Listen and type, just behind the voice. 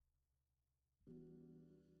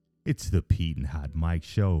It's the Pete and Hot Mike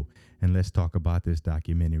Show, and let's talk about this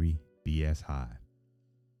documentary, BS High.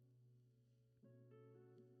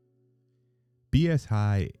 BS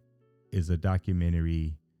High is a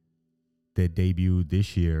documentary that debuted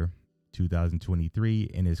this year,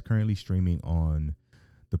 2023, and is currently streaming on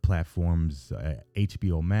the platforms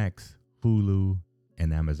HBO Max, Hulu,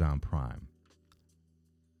 and Amazon Prime.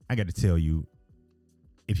 I got to tell you,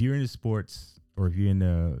 if you're into sports or if you're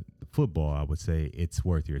into football, I would say it's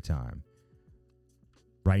worth your time.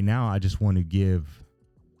 Right now, I just want to give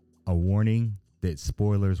a warning that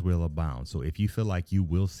spoilers will abound. So if you feel like you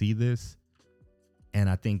will see this, and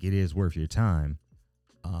I think it is worth your time,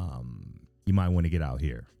 you might want to get out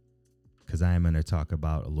here, because I am going to talk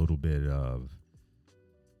about a little bit of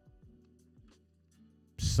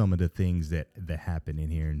some of the things that happen in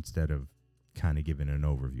here instead of kind of giving an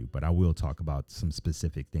overview. But I will talk about some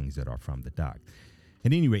specific things that are from the doc.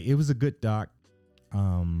 At any rate, it was a good doc.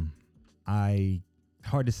 Hard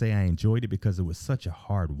to say I enjoyed it because it was such a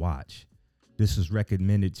hard watch. This was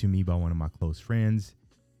recommended to me by one of my close friends.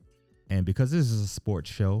 And because this is a sports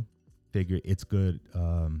show, figure it's good.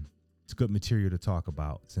 It's good material to talk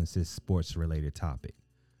about since it's sports related topic.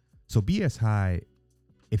 So BS High,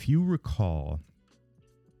 if you recall,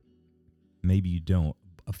 maybe you don't,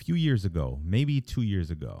 a few years ago, maybe 2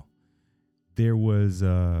 years ago, there was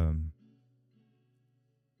a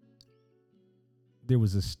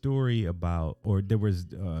story about, or there was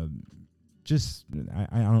I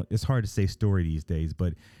don't. It's hard to say story these days,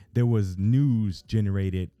 but there was news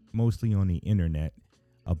generated mostly on the internet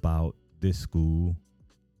about this school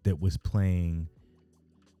that was playing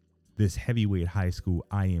this heavyweight high school,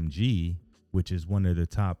 IMG, which is one of the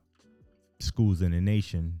top schools in the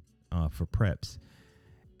nation for preps.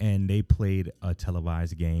 And they played a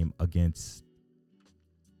televised game against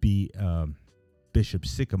Bishop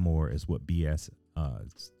Sycamore, is what BS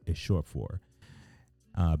is short for.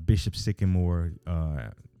 Bishop Sycamore,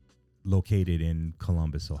 located in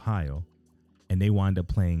Columbus, Ohio. And they wound up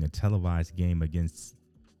playing a televised game against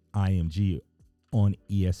IMG on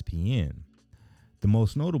ESPN. The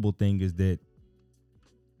most notable thing is that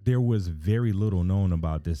there was very little known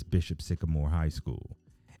about this Bishop Sycamore High School.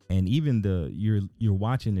 And even you're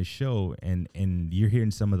watching the show and you're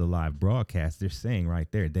hearing some of the live broadcasts, they're saying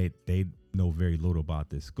right there they know very little about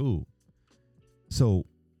this school. So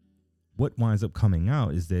what winds up coming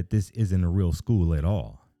out is that this isn't a real school at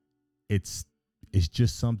all. It's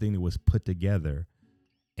just something that was put together,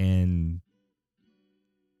 and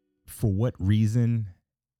for what reason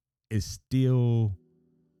is still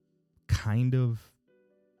kind of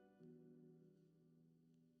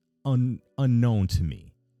unknown to me.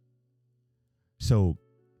 So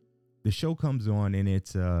the show comes on, and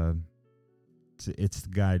it's the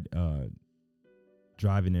guy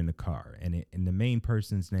driving in the car, and the main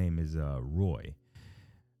person's name is Roy.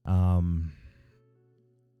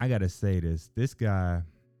 I gotta say this guy,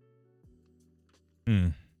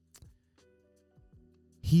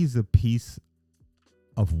 he's a piece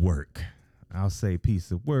of work. I'll say piece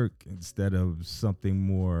of work instead of something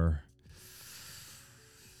more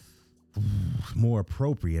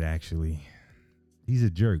appropriate, actually. He's a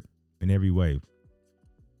jerk in every way.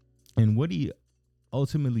 And what he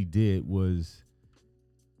ultimately did was,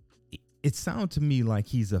 it sounded to me like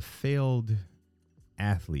he's a failed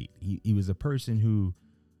athlete. He was a person who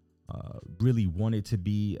really wanted to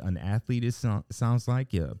be an athlete. It sounds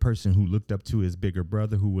like a person who looked up to his bigger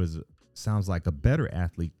brother, who sounds like a better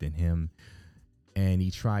athlete than him. And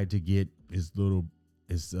he tried to get his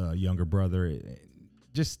younger brother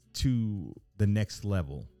just to the next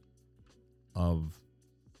level of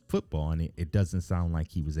football. And it doesn't sound like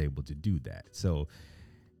he was able to do that. So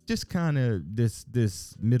just kind of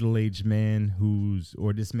this middle-aged man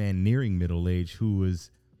this man nearing middle age who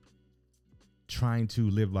was trying to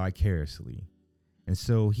live vicariously. And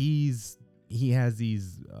so he has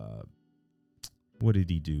these, what did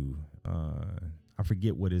he do? I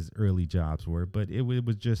forget what his early jobs were, but it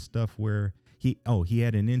was just stuff where he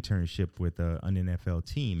had an internship with an NFL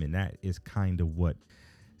team. And that is kind of what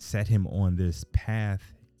set him on this path,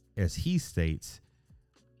 as he states,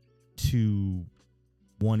 to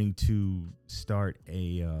wanting to start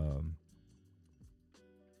a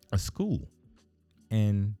school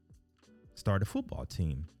and start a football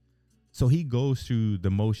team. So he goes through the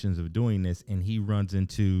motions of doing this, and he runs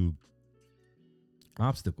into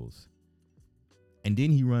obstacles. And then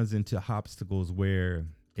he runs into obstacles where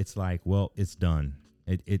it's like, well, it's done.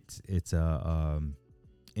 It's a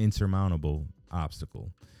insurmountable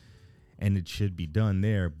obstacle, and it should be done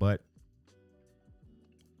there, but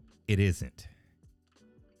it isn't.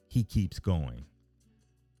 He keeps going.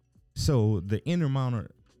 So the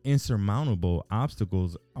insurmountable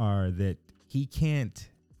obstacles are that he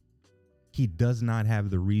does not have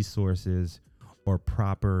the resources or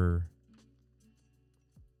proper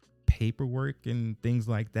paperwork and things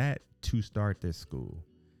like that to start this school.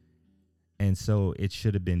 And so it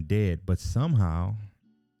should have been dead, but somehow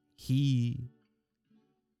he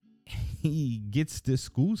gets this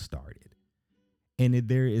school started, and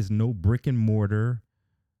there is no brick and mortar.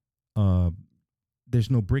 There's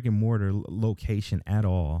no brick and mortar location at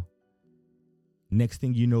all. Next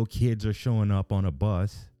thing you know, kids are showing up on a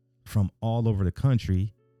bus from all over the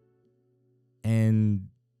country, and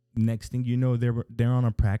next thing you know, they're on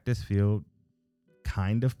a practice field,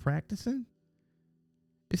 kind of practicing.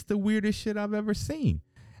 It's the weirdest shit I've ever seen.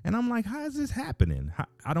 And I'm like, how is this happening?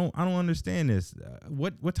 I don't understand this.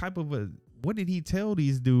 What did he tell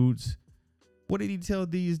these dudes? What did he tell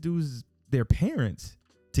these dudes, their parents,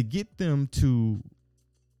 to get them to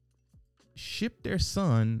ship their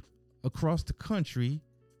son across the country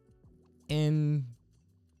and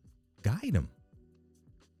guide him?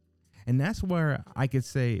 And that's where I could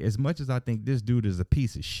say, as much as I think this dude is a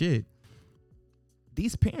piece of shit,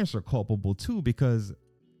 these parents are culpable too, because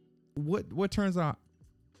what turns out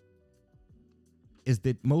is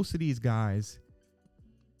that most of these guys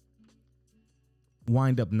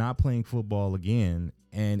wind up not playing football again,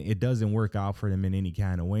 and it doesn't work out for them in any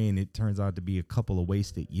kind of way, and it turns out to be a couple of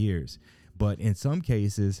wasted years. But in some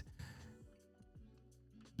cases,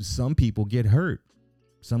 some people get hurt.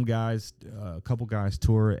 Some guys, a couple guys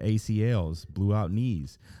tore ACLs, blew out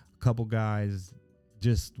knees. A couple guys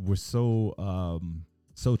just were so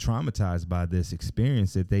traumatized by this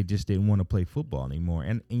experience that they just didn't want to play football anymore.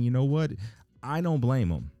 And you know what? I don't blame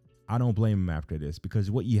them. I don't blame them after this,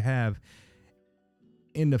 because what you have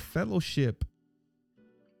in the fellowship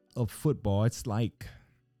of football, it's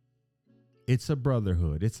a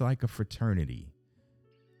brotherhood. It's like a fraternity.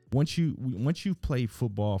 Once you've played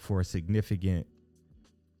football for a significant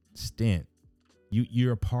stint,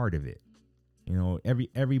 you're a part of it. You know,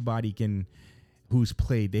 everybody who's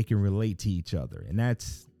played, they can relate to each other, and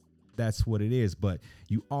that's what it is. But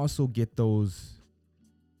you also get those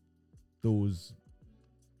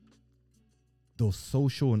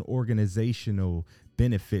social and organizational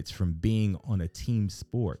benefits from being on a team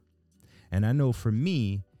sport. And I know for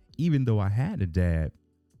me, even though I had a dad,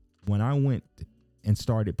 when I went and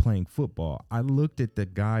started playing football, I looked at the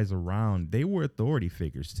guys around. They were authority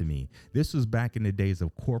figures to me. This was back in the days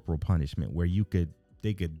of corporal punishment, where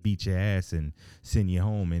they could beat your ass and send you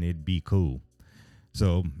home and it'd be cool.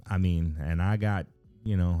 So, I mean, and I got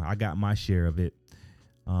my share of it.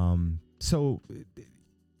 So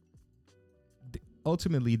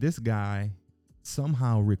ultimately, this guy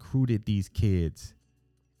somehow recruited these kids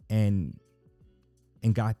and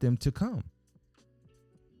got them to come.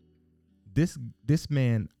 This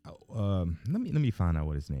man, let me find out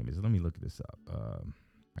what his name is. Let me look this up.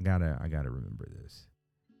 I gotta remember this,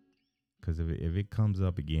 because if it comes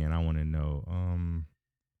up again, I want to know.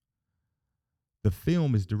 The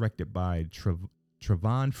film is directed by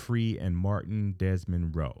Trevon Free and Martin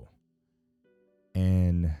Desmond Rowe,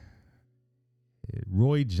 and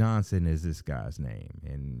Roy Johnson is this guy's name,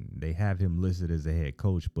 and they have him listed as a head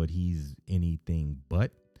coach, but he's anything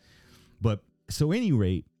but. But so, any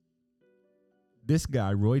rate, this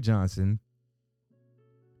guy, Roy Johnson,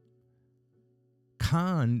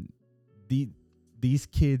 conned these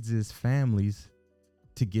kids' families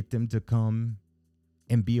to get them to come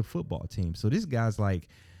and be a football team. So this guy's like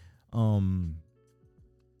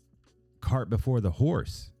cart before the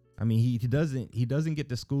horse. I mean, he doesn't get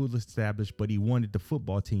the school established, but he wanted the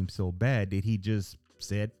football team so bad that he just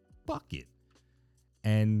said, fuck it,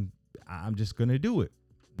 and I'm just gonna do it.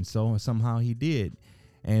 And so somehow he did.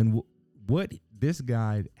 And what this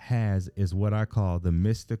guy has is what I call the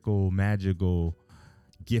mystical, magical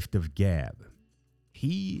gift of gab.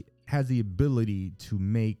 He has the ability to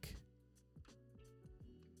make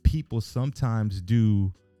people sometimes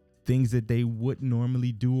do things that they wouldn't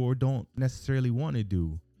normally do or don't necessarily want to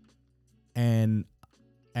do, and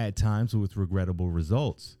at times with regrettable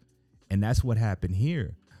results. And that's what happened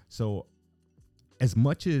here. So as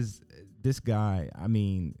much as this guy, I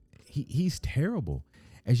mean, he's terrible.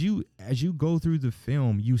 As you go through the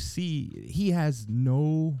film, you see he has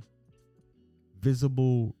no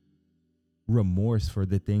visible remorse for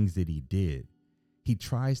the things that he did. He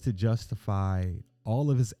tries to justify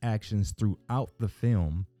all of his actions throughout the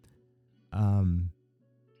film. And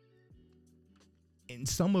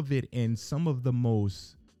some of it in some of the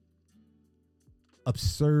most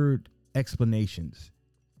absurd explanations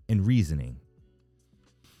and reasoning.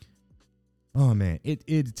 Oh man,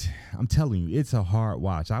 I'm telling you, it's a hard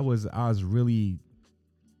watch. I was really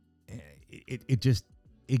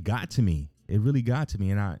it got to me. It really got to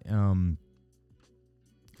me. And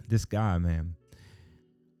this guy, man,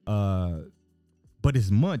 but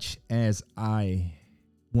as much as I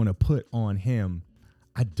want to put on him,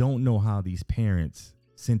 I don't know how these parents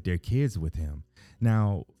sent their kids with him.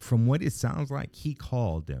 Now, from what it sounds like, he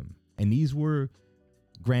called them, and these were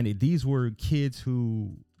kids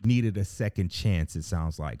who needed a second chance. It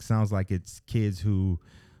sounds like it's kids who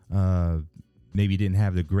maybe didn't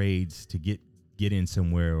have the grades to get in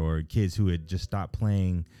somewhere, or kids who had just stopped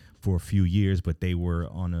playing for a few years, but they were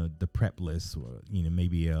on the prep list, or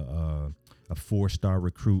maybe a 4-star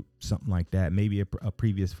recruit, something like that, maybe a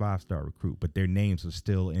previous 5-star recruit, but their names are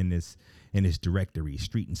still in this directory,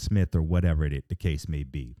 Street and Smith, or whatever the case may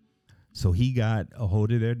be. So he got a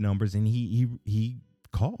hold of their numbers, and he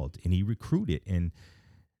called and he recruited, and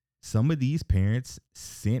some of these parents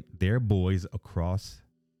sent their boys across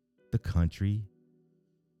the country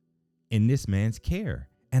in this man's care.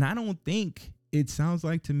 And I don't think, it sounds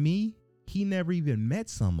like to me, he never even met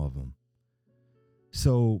some of them.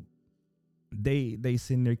 So they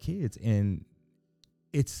send their kids, and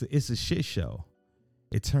it's a shit show.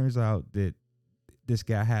 It turns out that this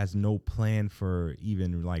guy has no plan for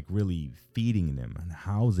even like really feeding them and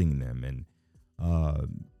housing them and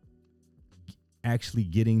actually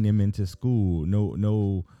getting them into school.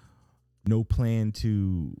 No plan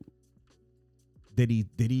to that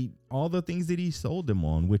he all the things that he sold them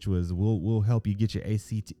on, which was we'll help you get your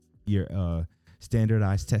ACT, your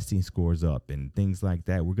standardized testing scores up and things like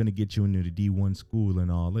that. We're going to get you into the D1 school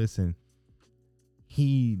and all this. And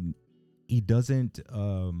he doesn't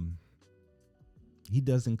come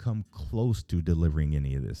close to delivering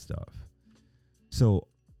any of this stuff. So,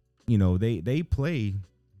 they play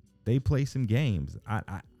some games.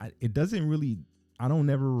 It doesn't really, I don't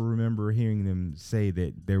ever remember hearing them say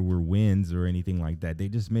that there were wins or anything like that. They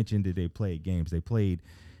just mentioned that they played games.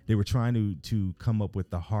 They were trying to come up with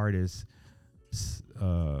the hardest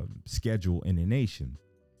schedule in the nation.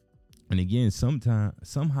 And again,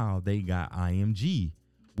 somehow they got IMG,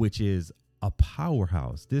 which is a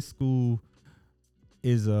powerhouse. This school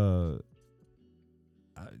is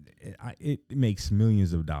it makes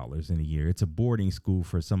millions of dollars in a year. It's a boarding school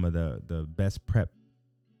for some of the best prep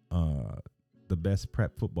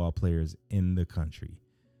football players in the country.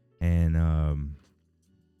 And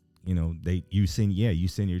you send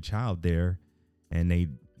your child there, and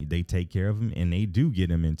they take care of them, and they do get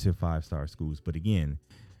them into 5-star schools. But again,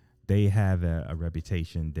 they have a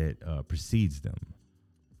reputation that precedes them.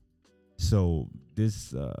 So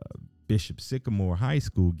this Bishop Sycamore High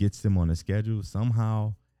School gets them on a schedule,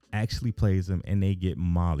 somehow actually plays them, and they get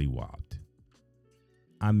mollywopped.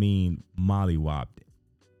 I mean, mollywopped.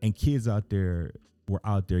 And kids were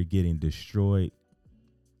out there getting destroyed.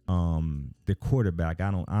 The quarterback,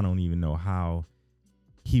 I don't even know how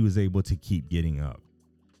he was able to keep getting up.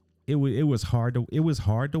 It was hard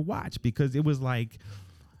to watch, because it was like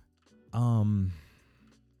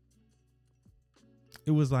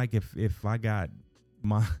if I got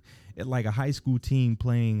like a high school team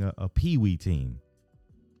playing a peewee team.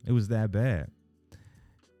 It was that bad.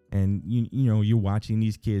 And you're watching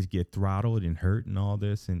these kids get throttled and hurt and all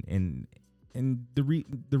this, and the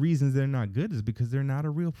reasons they're not good is because they're not a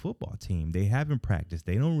real football team. They haven't practiced.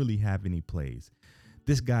 They don't really have any plays.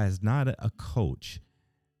 This guy is not a coach.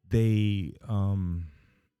 They've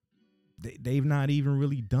not even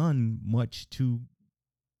really done much to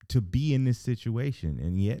be in this situation,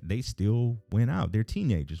 and yet they still went out. They're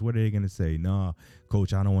teenagers. What are they going to say? Nah,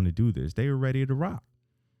 coach, I don't want to do this. They were ready to rock.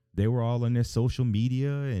 They were all on their social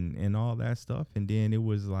media and all that stuff. And then it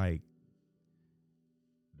was like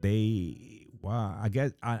I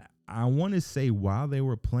guess I want to say while they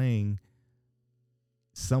were playing,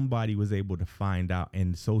 somebody was able to find out,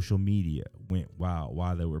 and social media went wild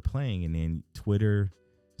while they were playing. And then Twitter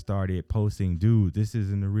started posting, dude, this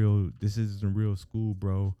isn't a real school,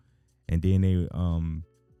 bro. And then they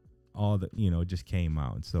just came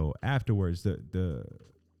out. And so afterwards, the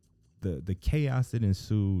chaos that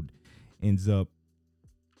ensued ends up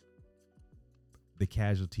the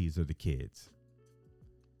casualties of the kids.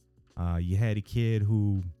 You had a kid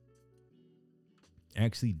who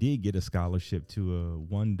actually did get a scholarship to a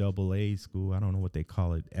 1AA school. I don't know what they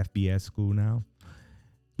call it, FBS school now.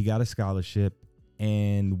 He got a scholarship,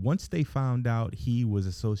 and once they found out he was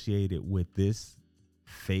associated with this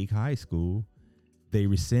fake high school, they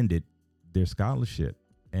rescinded their scholarship.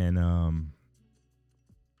 And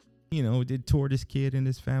it tore this kid and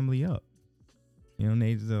his family up. And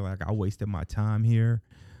they just like, I wasted my time here.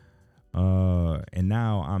 And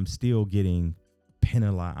now I'm still getting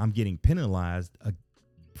penalized. I'm getting penalized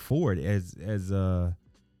for it as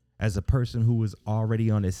as a person who was already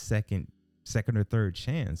on his second or third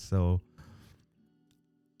chance. So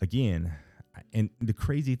again, and the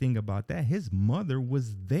crazy thing about that, his mother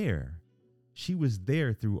was there. She was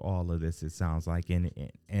there through all of this, it sounds like.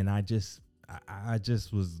 And I just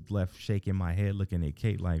was left shaking my head looking at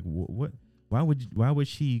Kate like, what? Why would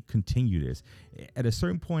she continue this? At a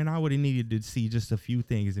certain point, I would have needed to see just a few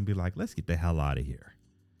things and be like, let's get the hell out of here.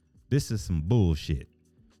 This is some bullshit.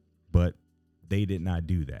 But they did not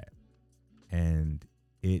do that. And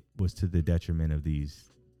it was to the detriment of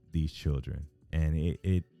these children. And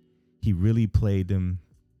he really played them.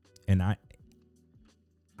 And I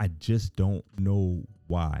just don't know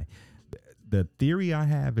why. The theory I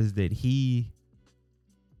have is that he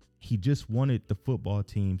just wanted the football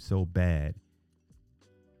team so bad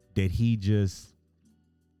that he was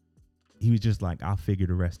just like, I'll figure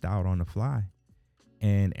the rest out on the fly.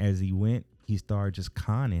 And as he went, he started just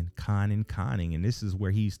conning. And this is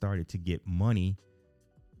where he started to get money.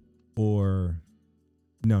 Or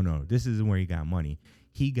no, this isn't where he got money.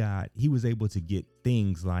 He was able to get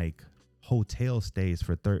things like hotel stays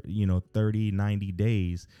for 30, 90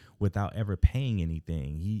 days without ever paying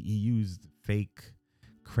anything. He used fake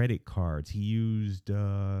credit cards. He used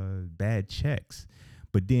bad checks.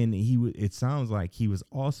 But then it sounds like he was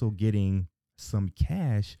also getting some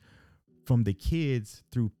cash from the kids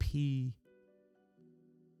through PPP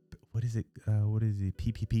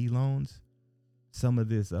loans. Some of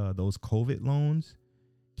those COVID loans.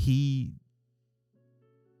 He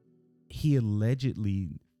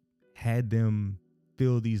allegedly had them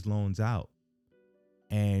fill these loans out,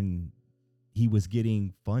 and he was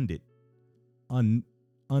getting funded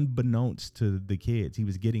unbeknownst to the kids. He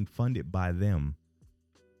was getting funded by them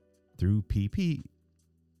through PPP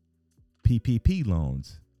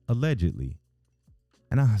loans, allegedly.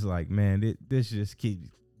 And I was like, man, this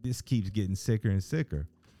keeps getting sicker and sicker.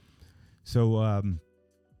 So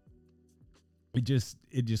it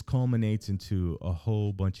just culminates into a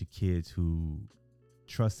whole bunch of kids who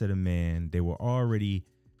trusted a man. They were already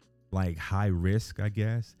like high risk, I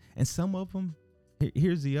guess. And some of them,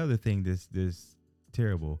 here's the other thing that's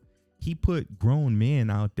terrible. He put grown men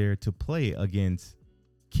out there to play against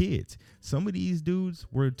kids. Some of these dudes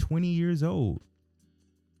were 20 years old.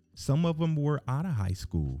 Some of them were out of high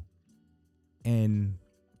school. And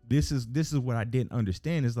this is what I didn't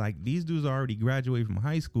understand. Is like, these dudes already graduated from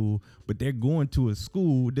high school, but they're going to a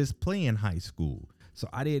school that's playing high school. So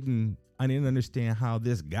I didn't understand how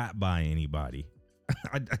this got by anybody.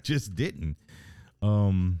 I just didn't.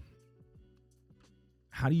 How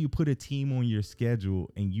do you put a team on your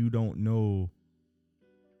schedule and you don't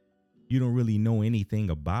really know anything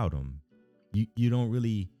about them? You don't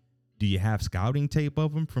really, do you have scouting tape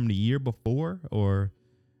of them from the year before? Or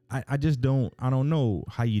I don't know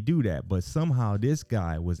how you do that, but somehow this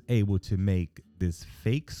guy was able to make this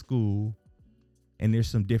fake school. And there's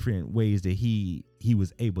some different ways that he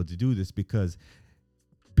was able to do this, because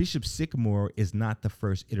Bishop Sycamore is not the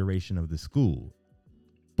first iteration of the school,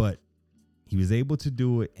 but he was able to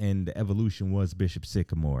do it, and the evolution was Bishop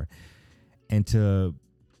Sycamore. And to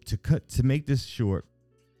make this short,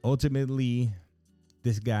 ultimately,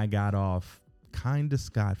 this guy got off kind of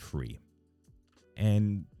scot-free,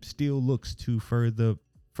 and still looks to further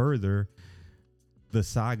the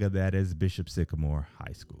saga that is Bishop Sycamore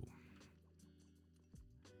High School.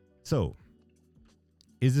 So,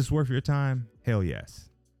 is this worth your time? Hell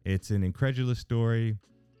yes. It's an incredulous story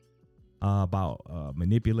about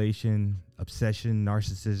manipulation, obsession,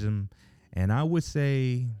 narcissism. And I would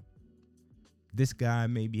say this guy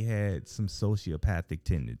maybe had some sociopathic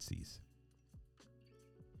tendencies.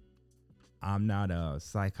 I'm not a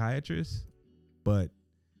psychiatrist, but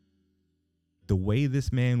the way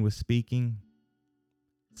this man was speaking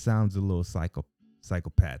sounds a little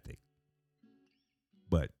psychopathic.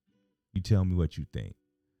 But you tell me what you think.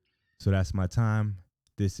 So that's my time.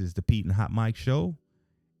 This is the Pete and Hot Mike Show,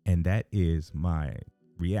 and that is my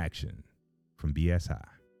reaction from BS High.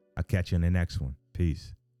 I'll catch you in the next one.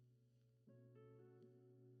 Peace.